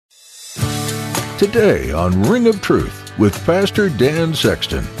today on Ring of Truth with Pastor Dan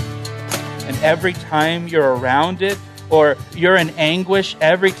Sexton. And every time you're around it, or you're in anguish,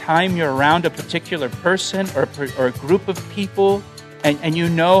 every time you're around a particular person or a group of people, and you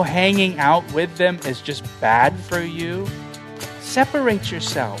know hanging out with them is just bad for you, separate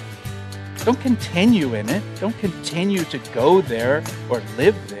yourself. Don't continue in it. Don't continue to go there or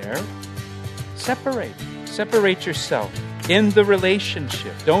live there. Separate. Separate yourself in the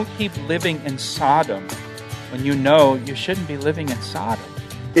relationship. Don't keep living in Sodom when you know you shouldn't be living in Sodom.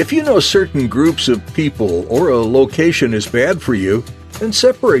 If you know certain groups of people or a location is bad for you, then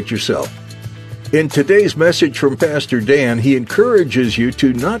separate yourself. In today's message from Pastor Dan, he encourages you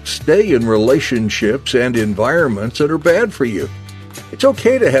to not stay in relationships and environments that are bad for you. It's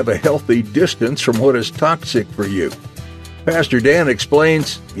okay to have a healthy distance from what is toxic for you. Pastor Dan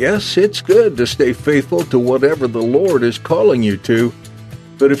explains, yes, it's good to stay faithful to whatever the Lord is calling you to,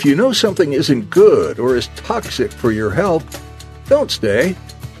 but if you know something isn't good or is toxic for your health, don't stay.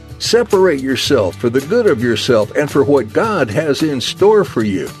 Separate yourself for the good of yourself and for what God has in store for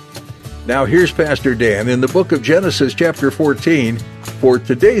you. Now here's Pastor Dan in the book of Genesis chapter 14 for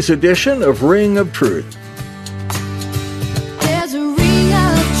today's edition of Ring of Truth.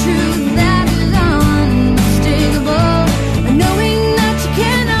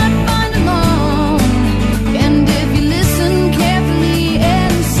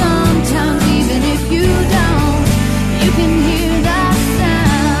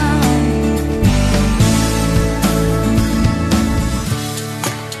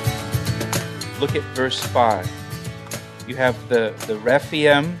 Look at verse 5. You have the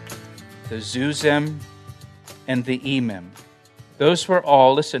Rephaim, the Zuzim, and the Emim. Those were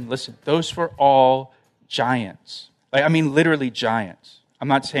all, listen, those were all giants. Literally giants. I'm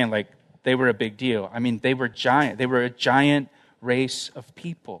not saying like they were a big deal. I mean, they were giant. They were a giant race of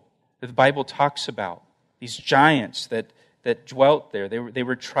people that the Bible talks about. These giants that dwelt there. They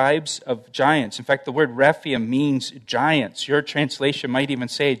were tribes of giants. In fact, the word Rephaim means giants. Your translation might even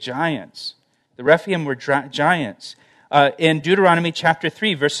say giants. The Rephaim were giants. In Deuteronomy chapter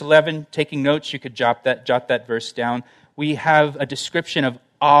 3, verse 11, taking notes, you could jot that verse down. We have a description of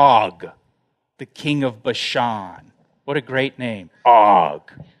Og, the king of Bashan. What a great name,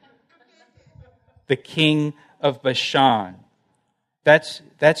 Og. The king of Bashan. That's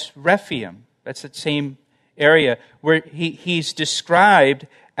Rephaim. That's that same area where he's described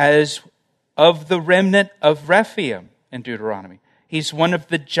as of the remnant of Rephaim in Deuteronomy. He's one of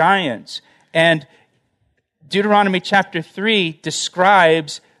the giants. And Deuteronomy chapter 3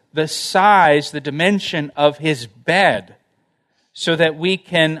 describes the size, the dimension of his bed, so that we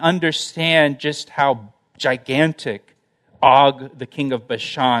can understand just how gigantic Og, the king of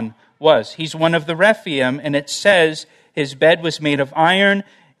Bashan, was. He's one of the Rephaim, and it says his bed was made of iron,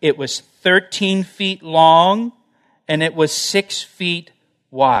 it was 13 feet long, and it was 6 feet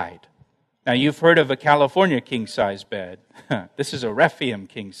wide. Now, you've heard of a California king-size bed. This is a Rephaim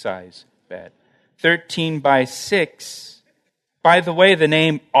king-size bed. 13 by 6. By the way, the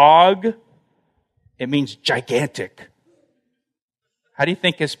name Og, it means gigantic. How do you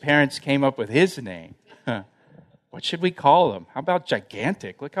think his parents came up with his name? What should we call him? How about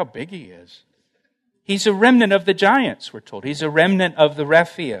gigantic? Look how big he is. He's a remnant of the giants, we're told. He's a remnant of the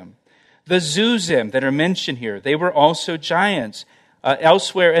Rephaim. The Zuzim that are mentioned here, they were also giants.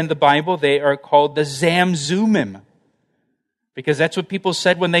 Elsewhere in the Bible, they are called the Zamzummim, because that's what people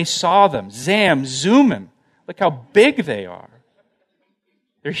said when they saw them. Zamzummim. Look how big they are.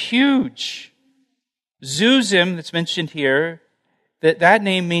 They're huge. Zuzim, that's mentioned here, that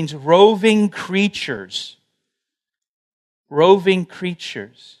name means roving creatures. Roving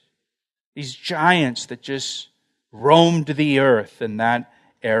creatures. These giants that just roamed the earth in that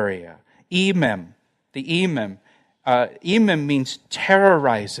area. Emim, the Emim. Emim means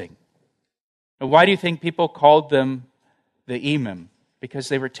terrorizing. Now, why do you think people called them the Emim? Because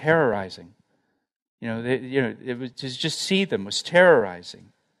they were terrorizing. It was to just see them was terrorizing.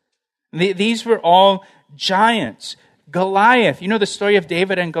 These were all giants. Goliath, you know the story of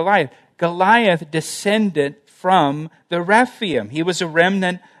David and Goliath. Goliath descended from the Rephaim. He was a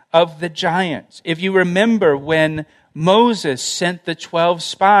remnant of the giants. If you remember when Moses sent the 12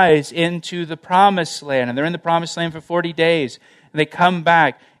 spies into the promised land, and they're in the promised land for 40 days, and they come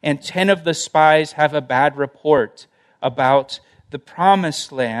back, and 10 of the spies have a bad report about the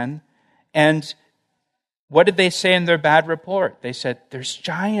promised land. And what did they say in their bad report? They said, there's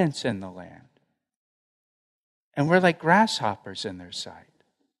giants in the land. And we're like grasshoppers in their sight.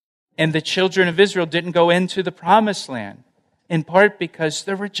 And the children of Israel didn't go into the promised land, in part because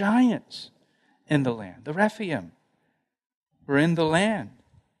there were giants in the land. The Rephaim were in the land.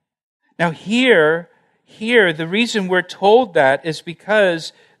 Now here, the reason we're told that is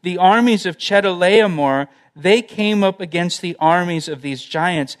because the armies of Chedorlaomer, they came up against the armies of these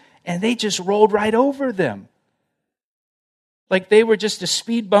giants, and they just rolled right over them. Like they were just a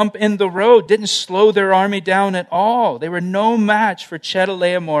speed bump in the road, didn't slow their army down at all. They were no match for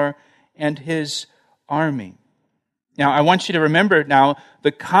Chedorlaomer and his army. Now, I want you to remember now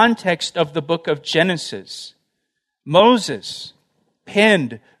the context of the book of Genesis. Moses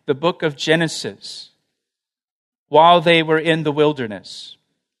penned the book of Genesis while they were in the wilderness.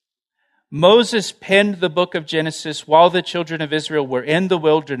 Moses penned the book of Genesis while the children of Israel were in the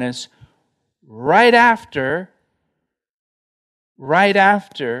wilderness right after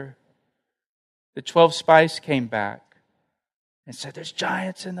the 12 spies came back and said, there's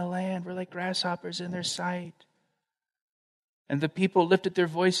giants in the land. We're like grasshoppers in their sight. And the people lifted their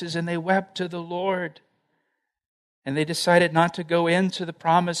voices and they wept to the Lord. And they decided not to go into the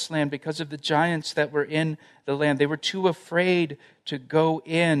promised land because of the giants that were in the land. They were too afraid to go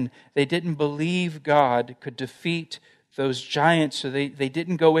in. They didn't believe God could defeat those giants, so they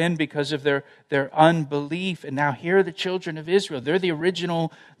didn't go in because of their unbelief. And now here are the children of Israel. They're the original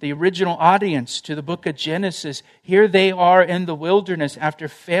audience to the book of Genesis. Here they are in the wilderness after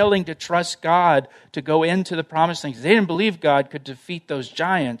failing to trust God to go into the promised land. They didn't believe God could defeat those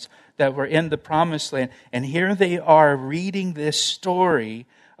giants that were in the promised land. And here they are reading this story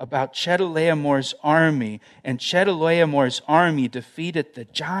about Chedorlaomer's army, and Chedorlaomer's army defeated the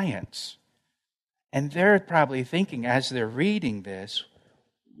giants. And they're probably thinking as they're reading this,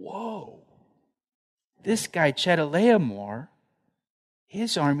 whoa, this guy Chedorlaomer,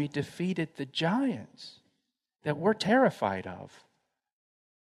 his army defeated the giants that we're terrified of.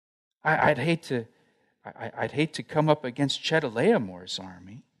 I'd hate to come up against Chedorlaomer's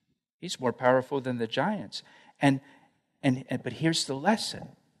army. He's more powerful than the giants. But here's the lesson.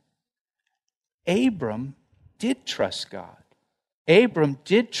 Abram did trust God. Abram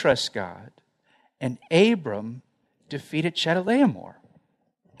did trust God. And Abram defeated Chedorlaomer.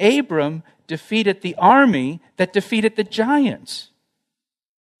 Abram defeated the army that defeated the giants.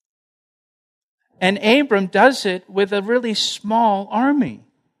 And Abram does it with a really small army.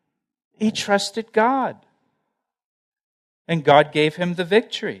 He trusted God. And God gave him the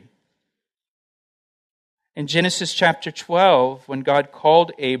victory. In Genesis chapter 12, when God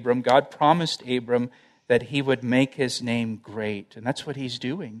called Abram, God promised Abram that he would make his name great. And that's what he's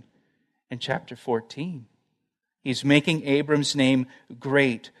doing. In chapter 14, he's making Abram's name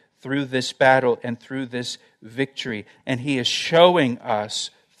great through this battle and through this victory. And he is showing us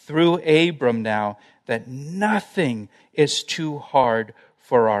through Abram now that nothing is too hard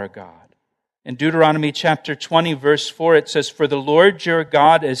for our God. In Deuteronomy chapter 20, verse 4, it says, "For the Lord your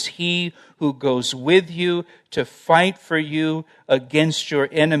God is he who goes with you to fight for you against your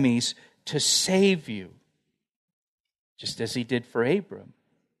enemies to save you," just as he did for Abram.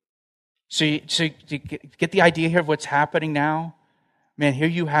 So you get the idea here of what's happening now? Man, here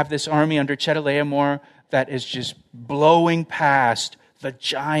you have this army under Chedorlaomer that is just blowing past the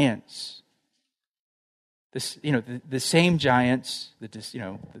giants. The same giants,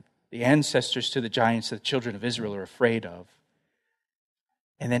 the ancestors to the giants that the children of Israel are afraid of.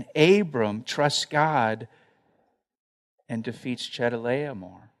 And then Abram trusts God and defeats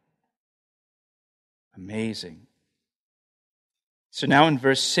Chedorlaomer. Amazing. So now in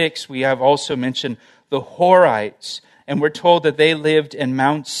verse 6, we have also mentioned the Horites, and we're told that they lived in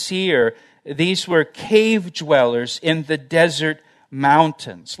Mount Seir. These were cave dwellers in the desert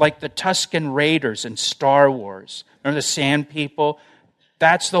mountains, like the Tusken Raiders in Star Wars. Remember the Sand People?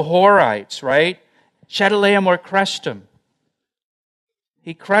 That's the Horites, right? Chedorlaomer crushed them.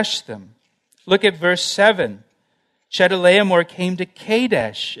 He crushed them. Look at verse 7. Chedorlaomer came to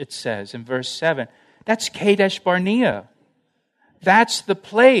Kadesh, it says in verse 7. That's Kadesh Barnea. That's the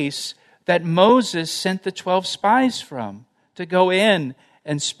place that Moses sent the 12 spies from to go in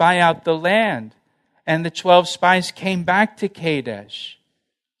and spy out the land. And the 12 spies came back to Kadesh.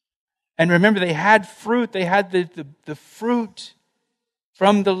 And remember, they had fruit. They had the fruit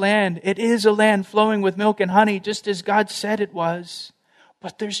from the land. It is a land flowing with milk and honey, just as God said it was.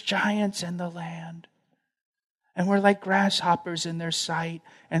 But there's giants in the land. And we're like grasshoppers in their sight.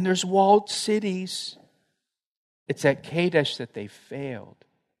 And there's walled cities. It's at Kadesh that they failed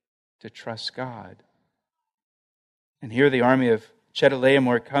to trust God. And here the army of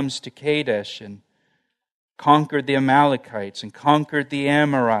Chedorlaomer comes to Kadesh and conquered the Amalekites and conquered the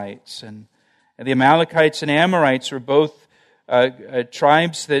Amorites. And the Amalekites and Amorites were both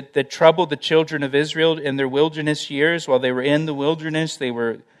tribes that troubled the children of Israel in their wilderness years. While they were in the wilderness, they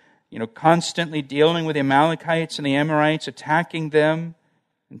were constantly dealing with the Amalekites and the Amorites, attacking them.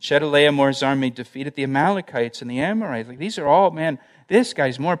 And Chedorlaomer's army defeated the Amalekites and the Amorites. Like, these are all, man, this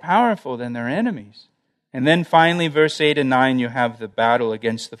guy's more powerful than their enemies. And then finally, verse 8 and 9, you have the battle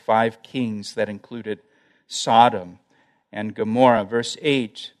against the 5 kings that included Sodom and Gomorrah. Verse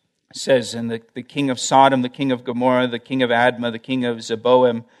 8 says, and the king of Sodom, the king of Gomorrah, the king of Admah, the king of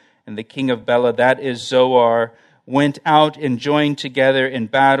Zeboim, and the king of Bela, that is Zoar, went out and joined together in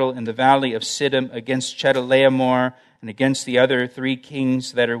battle in the valley of Siddim against Chedorlaomer and against the other 3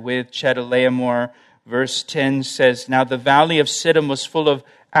 kings that are with Chedorlaomer. Verse 10 says, now the valley of Siddim was full of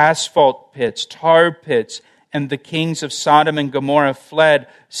asphalt pits, tar pits, and the kings of Sodom and Gomorrah fled.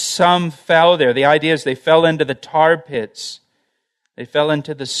 Some fell there. The idea is they fell into the tar pits. They fell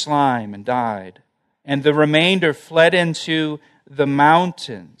into the slime and died. And the remainder fled into the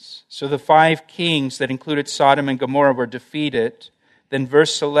mountains. So the 5 kings that included Sodom and Gomorrah were defeated. Then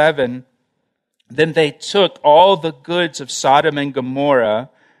verse 11, then they took all the goods of Sodom and Gomorrah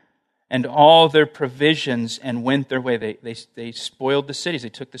and all their provisions and went their way. They spoiled the cities. They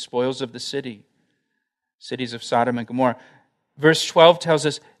took the spoils of the cities of Sodom and Gomorrah. Verse 12 tells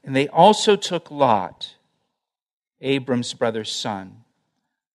us, and they also took Lot, Abram's brother's son.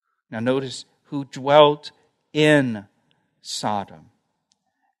 Now notice, who dwelt in Sodom,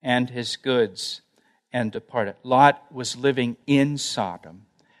 and his goods, and departed. Lot was living in Sodom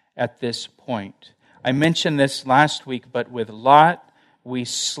at this point. I mentioned this last week, but with Lot, we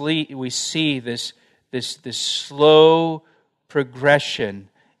see this slow progression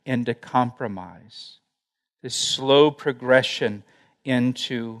into compromise. This slow progression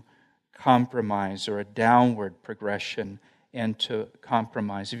into compromise, or a downward progression into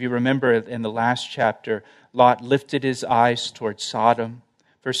compromise. If you remember in the last chapter, Lot lifted his eyes towards Sodom.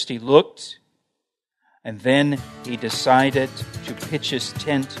 First he looked, and then he decided to pitch his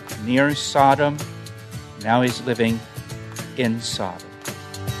tent near Sodom. Now he's living in Sodom.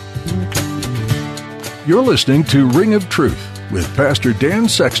 You're listening to Ring of Truth with Pastor Dan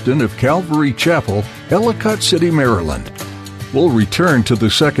Sexton of Calvary Chapel, Ellicott City, Maryland. We'll return to the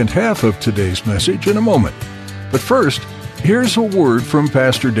second half of today's message in a moment. But first, here's a word from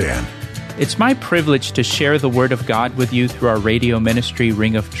Pastor Dan. It's my privilege to share the Word of God with you through our radio ministry,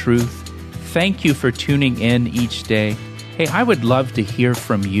 Ring of Truth. Thank you for tuning in each day. Hey, I would love to hear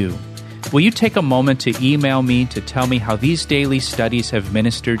from you. Will you take a moment to email me to tell me how these daily studies have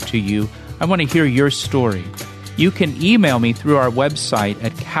ministered to you? I want to hear your story. You can email me through our website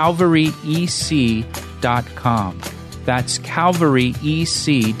at calvaryec.com. That's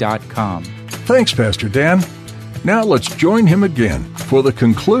calvaryec.com. Thanks, Pastor Dan. Now let's join him again for the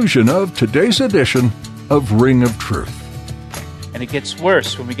conclusion of today's edition of Ring of Truth. And it gets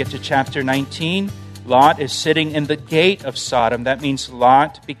worse when we get to chapter 19. Lot is sitting in the gate of Sodom. That means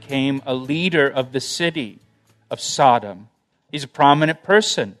Lot became a leader of the city of Sodom. He's a prominent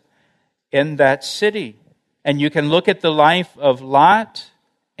person in that city. And you can look at the life of Lot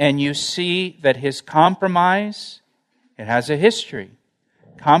and you see that his compromise, it has a history.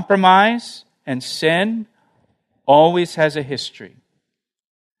 Compromise and sin always has a history.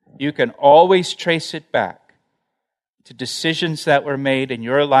 You can always trace it back to decisions that were made in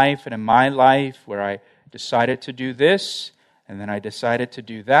your life and in my life where I decided to do this, and then I decided to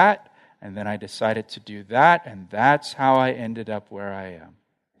do that, and then I decided to do that, and that's how I ended up where I am.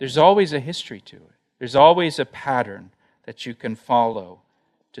 There's always a history to it. There's always a pattern that you can follow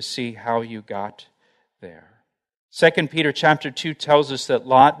to see how you got there. 2 Peter chapter 2 tells us that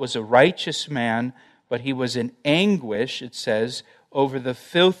Lot was a righteous man, but he was in anguish, it says, over the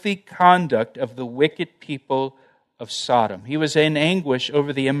filthy conduct of the wicked people of Sodom. He was in anguish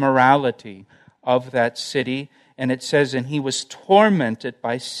over the immorality of that city, and it says, and he was tormented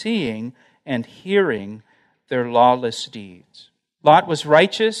by seeing and hearing their lawless deeds. Lot was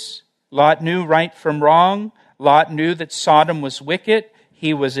righteous. Lot knew right from wrong. Lot knew that Sodom was wicked.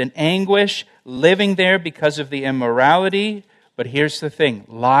 He was in anguish, living there because of the immorality. But here's the thing,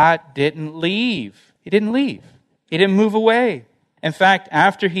 Lot didn't leave. He didn't leave. He didn't move away. In fact,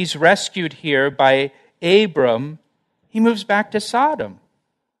 after he's rescued here by Abram, he moves back to Sodom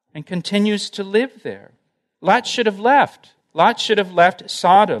and continues to live there. Lot should have left. Lot should have left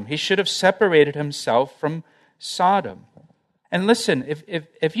Sodom. He should have separated himself from Sodom. And listen,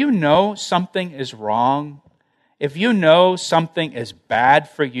 if you know something is wrong, if you know something is bad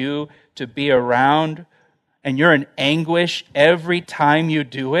for you to be around, and you're in anguish every time you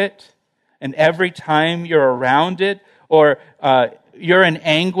do it, and every time you're around it, or you're in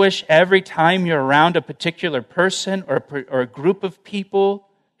anguish every time you're around a particular person or a group of people,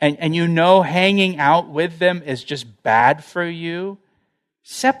 and you know hanging out with them is just bad for you,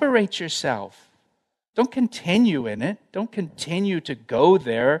 separate yourself. Don't continue in it. Don't continue to go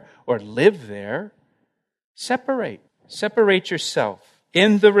there or live there. Separate. Separate yourself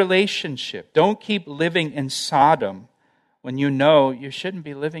in the relationship. Don't keep living in Sodom when you know you shouldn't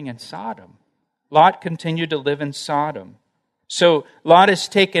be living in Sodom. Lot continued to live in Sodom. So Lot is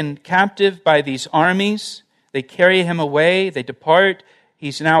taken captive by these armies. They carry him away. They depart.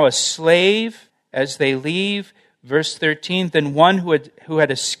 He's now a slave as they leave. Verse 13, then one who had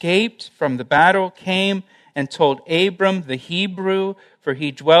escaped from the battle came and told Abram the Hebrew, for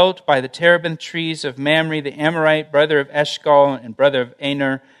he dwelt by the terebinth trees of Mamre, the Amorite, brother of Eshcol and brother of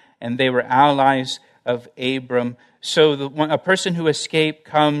Aner, and they were allies of Abram. So a person who escaped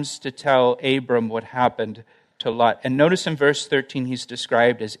comes to tell Abram what happened to Lot. And notice in verse 13, he's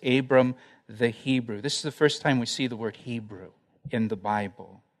described as Abram the Hebrew. This is the first time we see the word Hebrew in the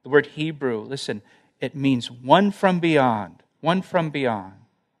Bible. The word Hebrew, listen, it means one from beyond. One from beyond.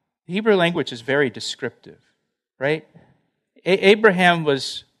 The Hebrew language is very descriptive, right? Abraham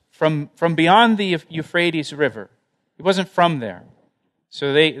was from beyond the Euphrates River. He wasn't from there.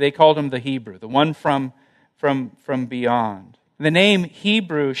 So they called him the Hebrew, the one from beyond. The name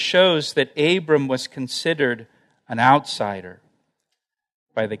Hebrew shows that Abram was considered an outsider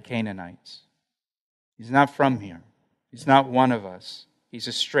by the Canaanites. He's not from here. He's not one of us. He's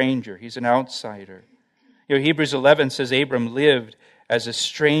a stranger. He's an outsider. You know, Hebrews 11 says Abram lived as a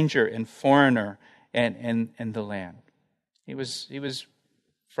stranger and foreigner in the land. He was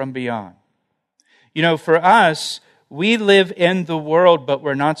from beyond. You know, for us, we live in the world, but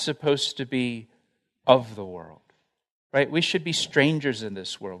we're not supposed to be of the world. Right? We should be strangers in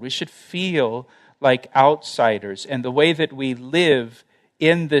this world. We should feel like outsiders. And the way that we live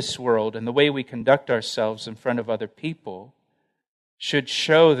in this world and the way we conduct ourselves in front of other people should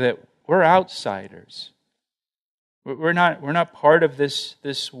show that we're outsiders. We're not part of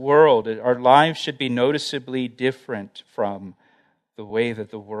this world. Our lives should be noticeably different from the way that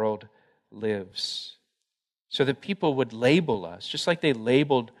the world lives. So that people would label us, just like they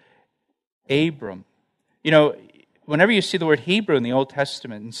labeled Abram. You know, whenever you see the word Hebrew in the Old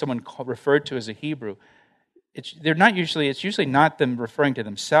Testament and someone referred to as a Hebrew, it's usually not them referring to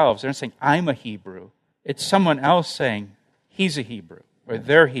themselves. They're not saying, I'm a Hebrew. It's someone else saying, he's a Hebrew, or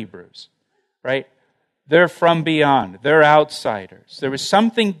they're Hebrews, right? They're from beyond. They're outsiders. There was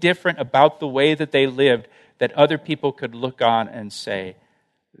something different about the way that they lived that other people could look on and say,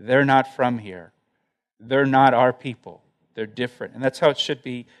 they're not from here. They're not our people. They're different. And that's how it should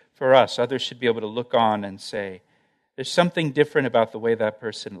be for us. Others should be able to look on and say, there's something different about the way that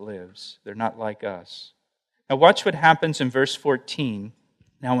person lives. They're not like us. Now watch what happens in verse 14.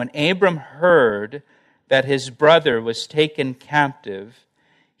 Now when Abram heard that his brother was taken captive,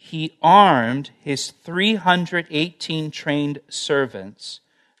 he armed his 318 trained servants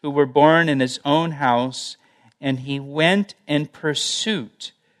who were born in his own house, and he went in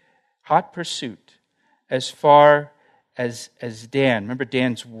pursuit, hot pursuit, as far as Dan. Remember,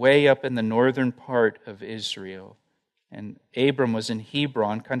 Dan's way up in the northern part of Israel. And Abram was in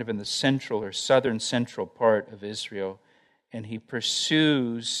Hebron, kind of in the central or southern central part of Israel. And he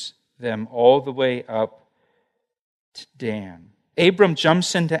pursues them all the way up to Dan. Abram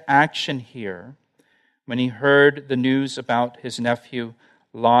jumps into action here when he heard the news about his nephew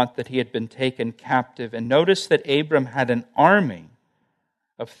Lot, that he had been taken captive. And notice that Abram had an army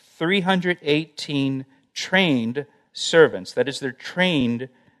of 318 trained servants. That is, they're trained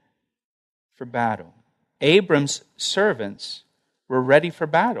for battle. Abram's servants were ready for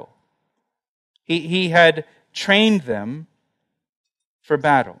battle. He had trained them for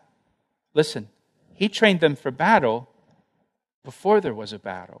battle. Listen, he trained them for battle before there was a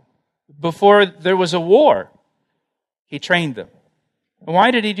battle. Before there was a war, he trained them. And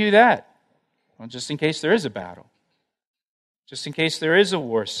why did he do that? Well, just in case there is a battle. Just in case there is a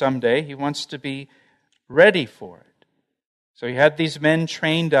war someday, he wants to be ready for it. So he had these men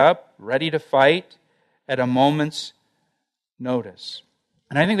trained up, ready to fight at a moment's notice.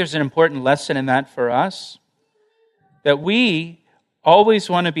 And I think there's an important lesson in that for us, that we always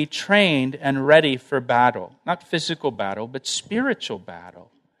want to be trained and ready for battle. Not physical battle, but spiritual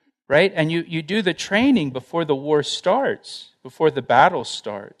battle, right? And you do the training before the war starts, before the battle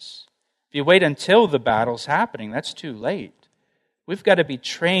starts. If you wait until the battle's happening, that's too late. We've got to be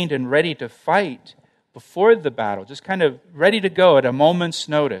trained and ready to fight before the battle, just kind of ready to go at a moment's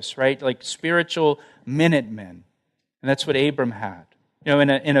notice, right? Like spiritual minutemen. And that's what Abram had. You know,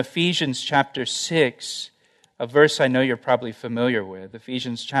 in Ephesians chapter 6, a verse I know you're probably familiar with,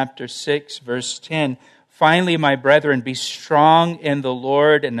 Ephesians chapter 6, verse 10, finally, my brethren, be strong in the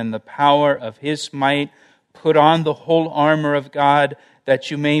Lord and in the power of his might. Put on the whole armor of God,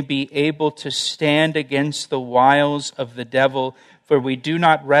 that you may be able to stand against the wiles of the devil. For we do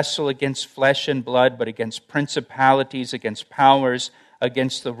not wrestle against flesh and blood, but against principalities, against powers,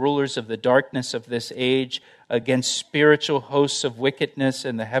 against the rulers of the darkness of this age, against spiritual hosts of wickedness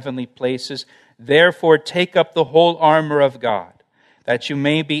in the heavenly places. Therefore, take up the whole armor of God, that you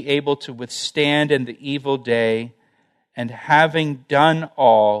may be able to withstand in the evil day, and having done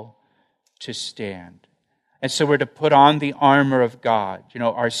all, to stand. And so we're to put on the armor of God,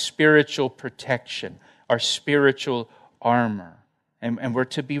 our spiritual protection, our spiritual armor. And we're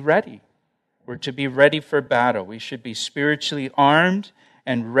to be ready. We're to be ready for battle. We should be spiritually armed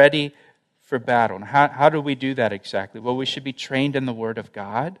and ready for battle. And how do we do that exactly? Well, we should be trained in the Word of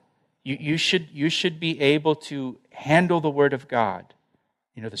God. You should be able to handle the Word of God,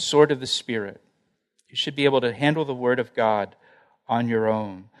 the sword of the Spirit. You should be able to handle the Word of God on your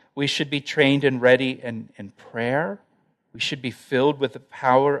own. We should be trained and ready in prayer. We should be filled with the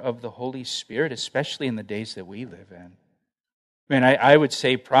power of the Holy Spirit, especially in the days that we live in. I would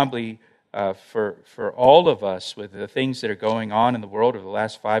say probably for all of us, with the things that are going on in the world over the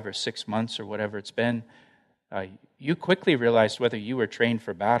last 5 or 6 months or whatever it's been, you quickly realized whether you were trained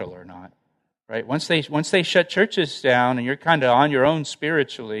for battle or not, right? Once they shut churches down and you're kind of on your own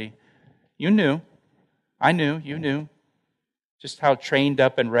spiritually, you knew, I knew, you knew just how trained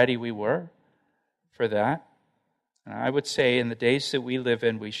up and ready we were for that. And I would say in the days that we live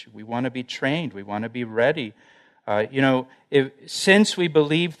in, we want to be trained, we want to be ready. Since we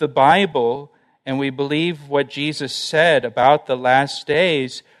believe the Bible and we believe what Jesus said about the last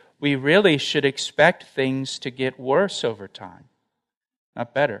days, we really should expect things to get worse over time,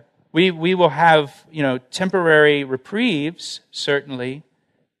 not better. We will have, temporary reprieves, certainly,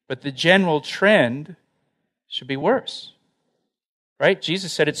 but the general trend should be worse, right?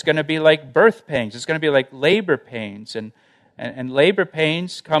 Jesus said it's going to be like birth pains. It's going to be like labor pains, and labor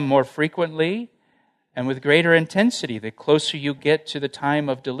pains come more frequently and with greater intensity the closer you get to the time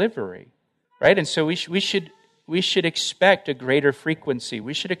of delivery, right? And so we should expect a greater frequency.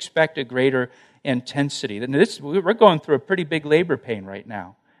 We should expect a greater intensity. And we're going through a pretty big labor pain right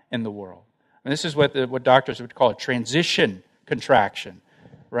now in the world. And this is what doctors would call a transition contraction,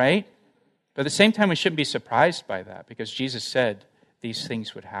 right? But at the same time, we shouldn't be surprised by that because Jesus said these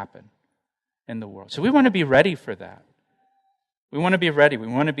things would happen in the world. So we want to be ready for that. We want to be ready. We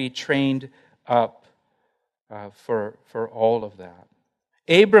want to be trained up for all of that.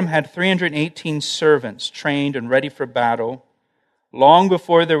 Abram had 318 servants trained and ready for battle long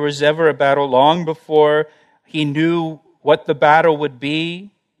before there was ever a battle, long before he knew what the battle would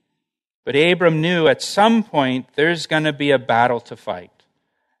be. But Abram knew at some point there's going to be a battle to fight.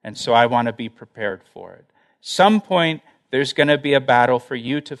 And so I want to be prepared for it. Some point there's going to be a battle for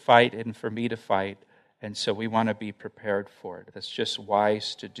you to fight and for me to fight. And so we want to be prepared for it. That's just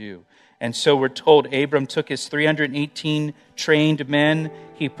wise to do. And so we're told Abram took his 318 trained men.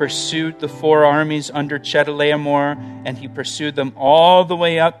 He pursued the 4 armies under Chedorlaomer, and he pursued them all the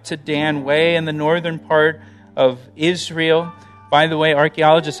way up to Dan, way in the northern part of Israel. By the way,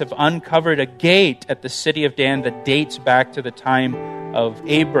 archaeologists have uncovered a gate at the city of Dan that dates back to the time of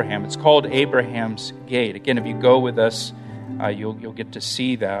Abraham. It's called Abraham's Gate. Again, if you go with us, you'll get to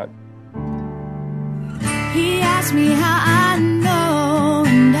see that. He asked me how I know,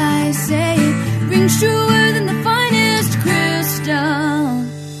 and I say it rings truer than the finest crystal.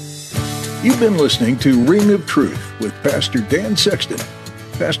 You've been listening to Ring of Truth with Pastor Dan Sexton.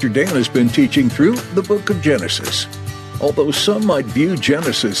 Pastor Dan has been teaching through the book of Genesis. Although some might view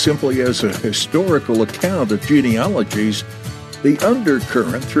Genesis simply as a historical account of genealogies, the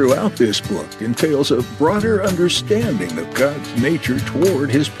undercurrent throughout this book entails a broader understanding of God's nature toward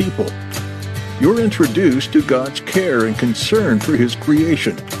His people. You're introduced to God's care and concern for His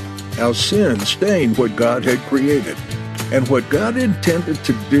creation, how sin stained what God had created, and what God intended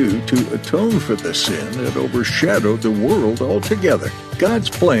to do to atone for the sin that overshadowed the world altogether.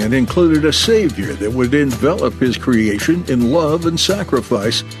 God's plan included a Savior that would envelop His creation in love and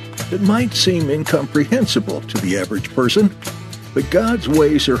sacrifice that might seem incomprehensible to the average person, but God's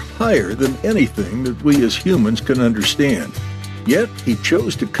ways are higher than anything that we as humans can understand. Yet, He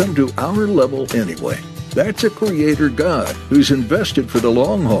chose to come to our level anyway. That's a Creator God who's invested for the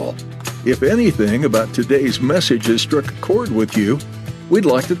long haul. If anything about today's message has struck a chord with you, we'd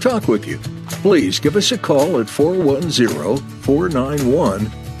like to talk with you. Please give us a call at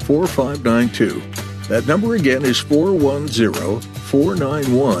 410-491-4592. That number again is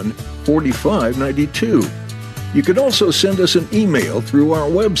 410-491-4592. You can also send us an email through our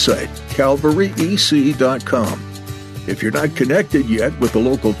website, calvaryec.com. If you're not connected yet with the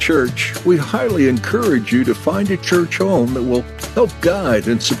local church, we highly encourage you to find a church home that will help guide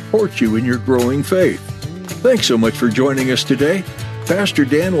and support you in your growing faith. Thanks so much for joining us today. Pastor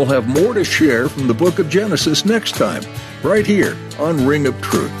Dan will have more to share from the book of Genesis next time, right here on Ring of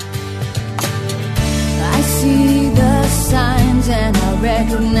Truth. I see the signs and I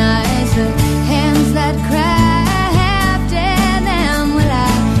recognize the